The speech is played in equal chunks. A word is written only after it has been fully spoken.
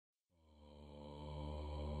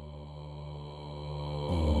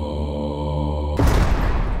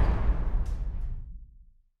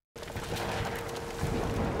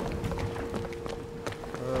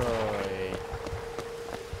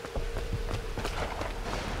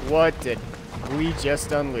What did we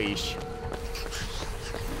just unleash?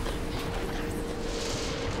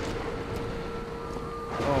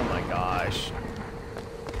 Oh my gosh.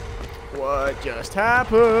 What just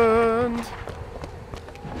happened?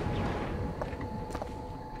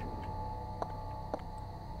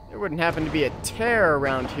 There wouldn't happen to be a tear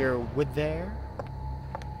around here, would there?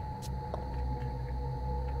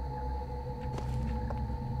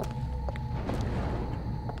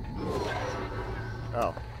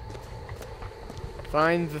 Oh.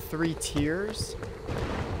 Find the 3 tiers?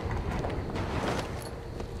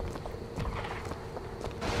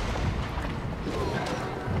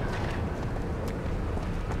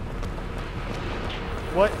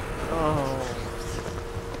 What? Oh.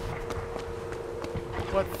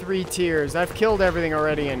 What 3 tiers? I've killed everything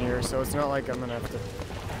already in here, so it's not like I'm gonna have to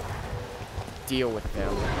deal with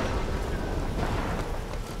them.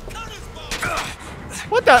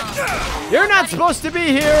 What the? You're not supposed to be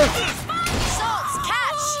here! Salts,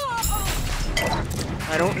 catch!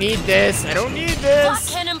 I don't need this. I don't need this. Block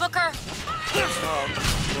cannon, Booker. Oh,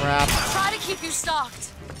 crap. Try to keep you stocked.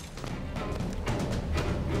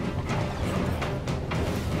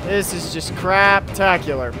 This is just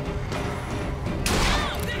crap-tacular.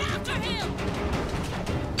 Get after him.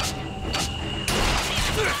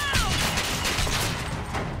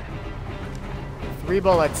 3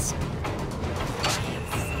 bullets.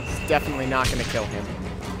 It's definitely not going to kill him.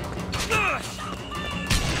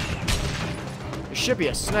 There should be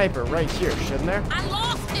a sniper right here, shouldn't there? I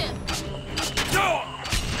lost him. Oh,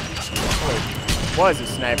 there was a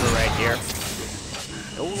sniper right here.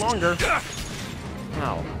 No longer.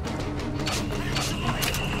 Ow.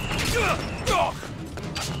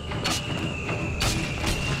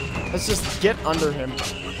 Let's just get under him.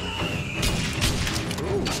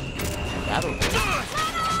 Ooh, that'll do.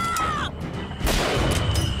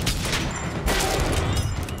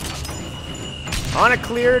 On a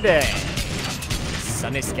clear day,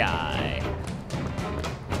 sunny sky.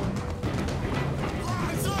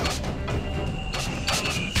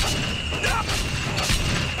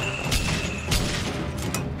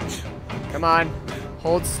 Come on,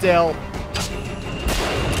 hold still.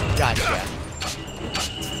 Gotcha.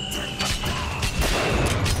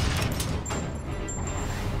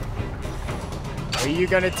 Are you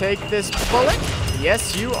gonna take this bullet?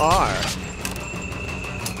 Yes, you are.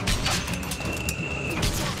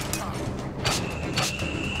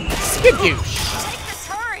 Skadoosh! Take this,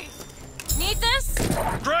 hurry. Need this?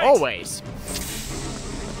 Great. Always.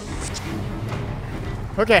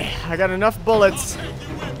 Okay, I got enough bullets.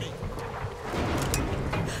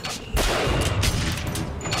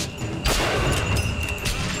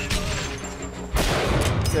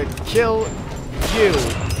 To kill you.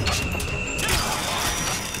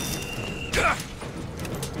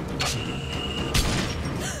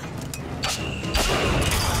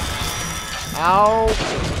 Ow.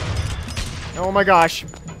 Oh my gosh.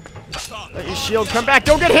 Let your shield come back.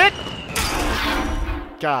 Don't get hit.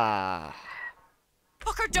 Gah.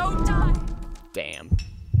 Booker, don't die. Damn.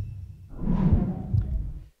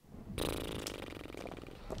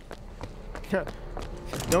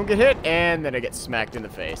 Don't get hit, and then I get smacked in the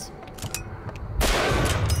face.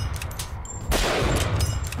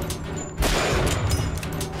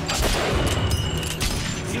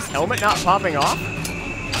 Is his helmet not popping off?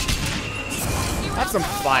 That's some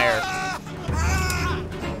fire.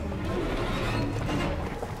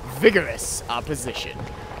 Vigorous opposition.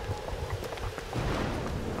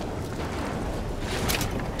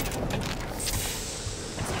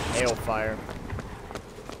 Hailfire.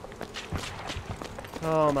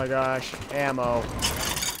 Oh my gosh. Ammo.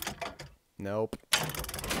 Nope.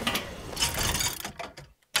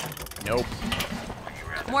 Nope.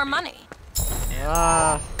 More money.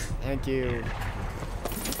 Ah, thank you.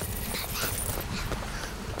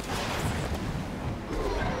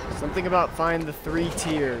 Something about find the 3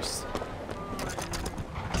 tiers.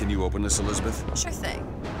 Can you open this, Elizabeth? Sure thing.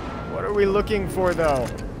 What are we looking for, though?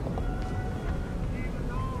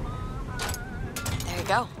 There you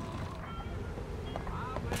go.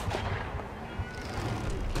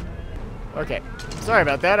 Okay. Sorry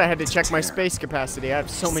about that. I had to check my space capacity. I have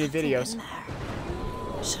so many videos.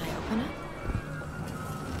 Should I open it?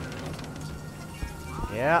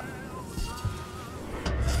 Yeah.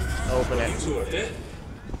 Open it. You two are dead.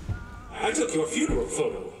 I took your funeral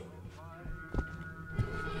photo.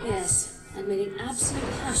 Yes, and made an absolute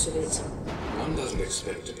hash of it. One doesn't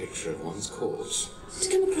expect a picture of one's cause. To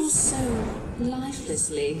come across so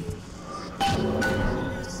lifelessly.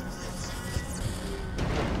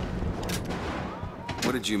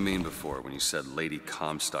 What did you mean before when you said Lady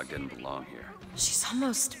Comstock didn't belong here? She's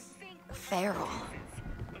almost feral.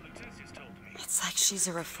 It's like she's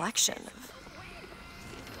a reflection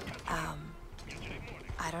of,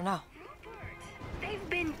 I don't know. They've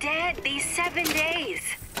been dead these 7 days.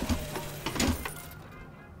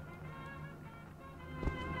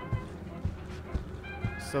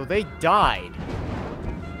 So they died.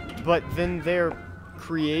 But then they're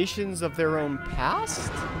creations of their own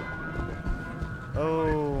past?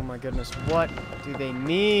 Oh my goodness, what do they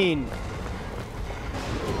mean?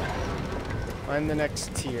 Find the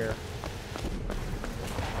next tier.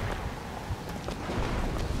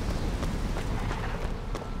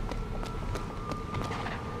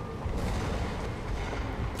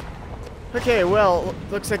 Okay, well,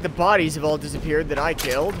 looks like the bodies have all disappeared that I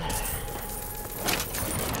killed.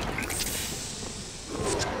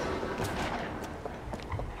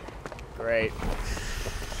 Great.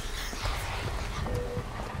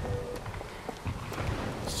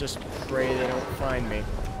 Let's just pray they don't find me.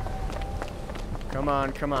 Come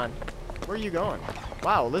on, come on. Where are you going?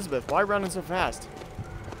 Wow, Elizabeth, why running so fast?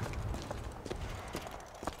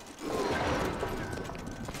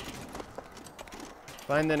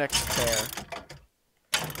 Find the next tear.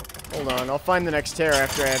 Hold on, I'll find the next tear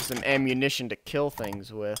after I have some ammunition to kill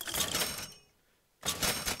things with.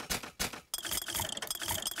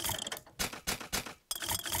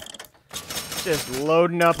 Just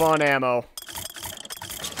loading up on ammo.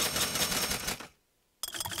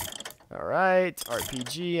 Alright,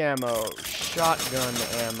 RPG ammo, shotgun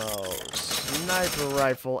ammo, sniper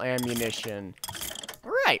rifle ammunition.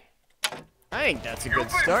 Alright. I think that's a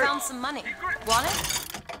good start. Found some money. Want it?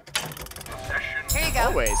 Here you go.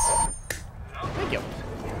 Always. Thank you.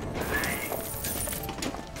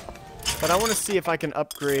 But I want to see if I can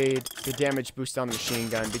upgrade the damage boost on the machine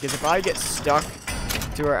gun, because if I get stuck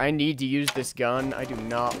to where I need to use this gun, I do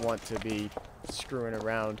not want to be screwing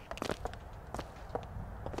around.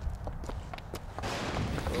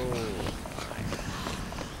 Oh my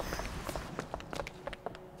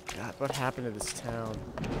God, what happened to this town?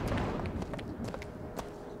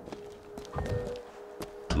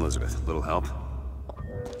 Elizabeth, a little help?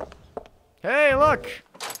 Hey, look!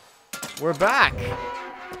 We're back!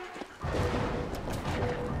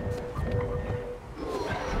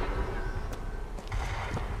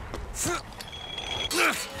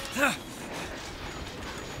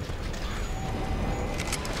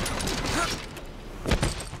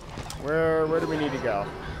 Where do we need to go?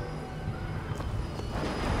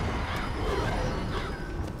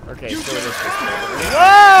 Okay, so it is this way.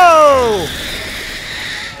 Whoa!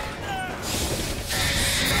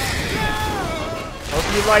 Hope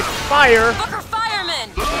you like fire. Booker Fireman!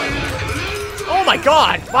 Oh my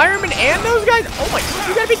God! Firemen and those guys? Oh my,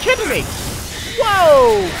 you gotta be kidding me!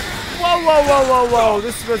 Whoa! Whoa, whoa, whoa, whoa, whoa!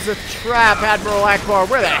 This was a trap, Admiral Akbar.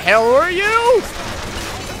 Where the hell were you?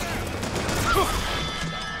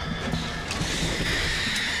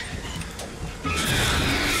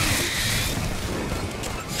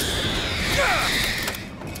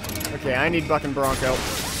 Okay, I need Buck and Bronco.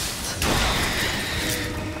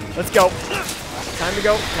 Let's go. Time to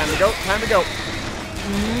go, time to go, time to go.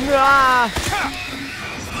 Nah.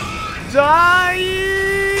 Die!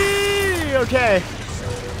 Okay.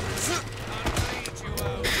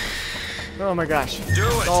 Oh my gosh. Do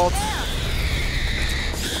it. Salt.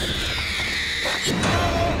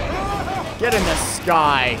 Get in the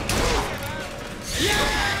sky.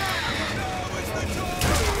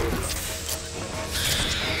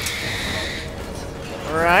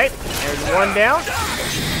 Alright, there's one down.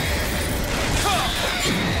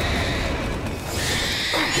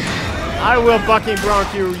 I will Bucky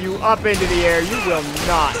Bronco you up into the air. You will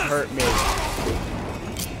not hurt me.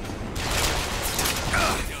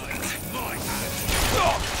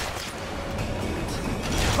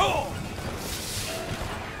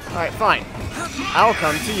 Alright, fine. I'll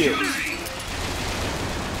come to you.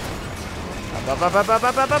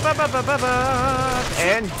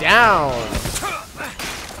 And down.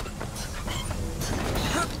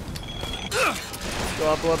 Go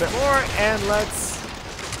up a little bit more, and let's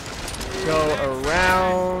go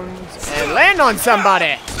around and land on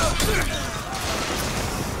somebody.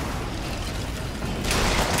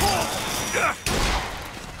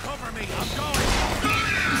 Cover me, I'm going.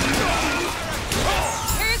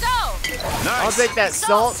 Here you go! Nice. I'll take that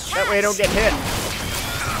salt, that way I don't get hit.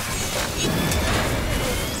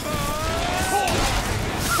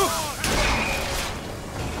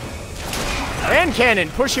 Hand cannon,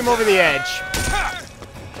 push him over the edge.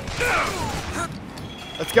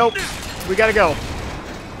 Let's go. We gotta go.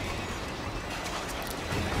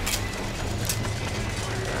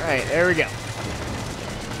 Alright, there we go.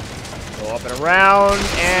 Go up and around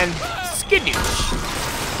and skidoosh.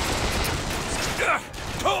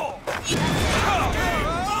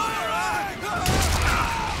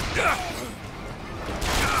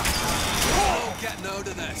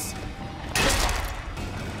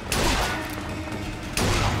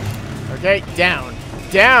 Okay, down.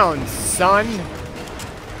 Down, son! I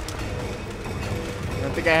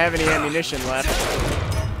don't think I have any ammunition left.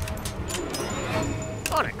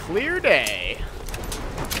 On a clear day.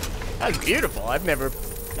 That was beautiful.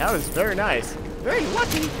 That was very nice. Very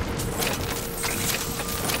lucky.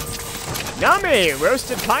 Yummy!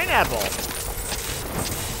 Roasted pineapple.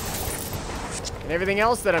 And everything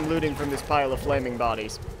else that I'm looting from this pile of flaming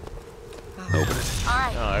bodies. Open it.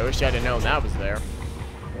 Alright. Oh, I wish I'd have known that was there.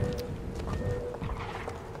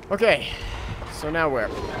 Okay. So now where?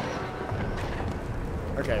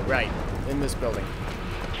 Okay, right. In this building.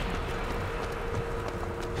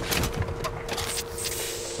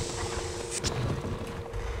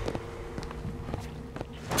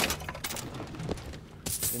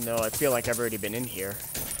 Even though I feel like I've already been in here.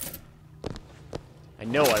 I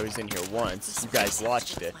know I was in here once. You guys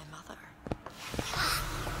watched it. My mother.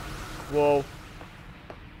 Whoa.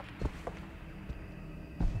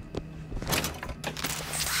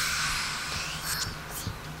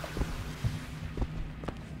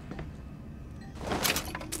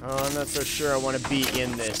 Oh, I'm not so sure I want to be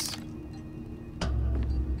in this.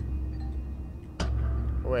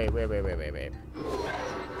 Wait.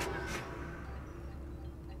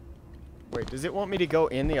 Wait, does it want me to go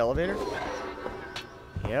in the elevator?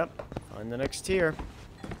 Yep. Find the next tier.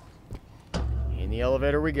 In the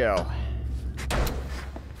elevator we go.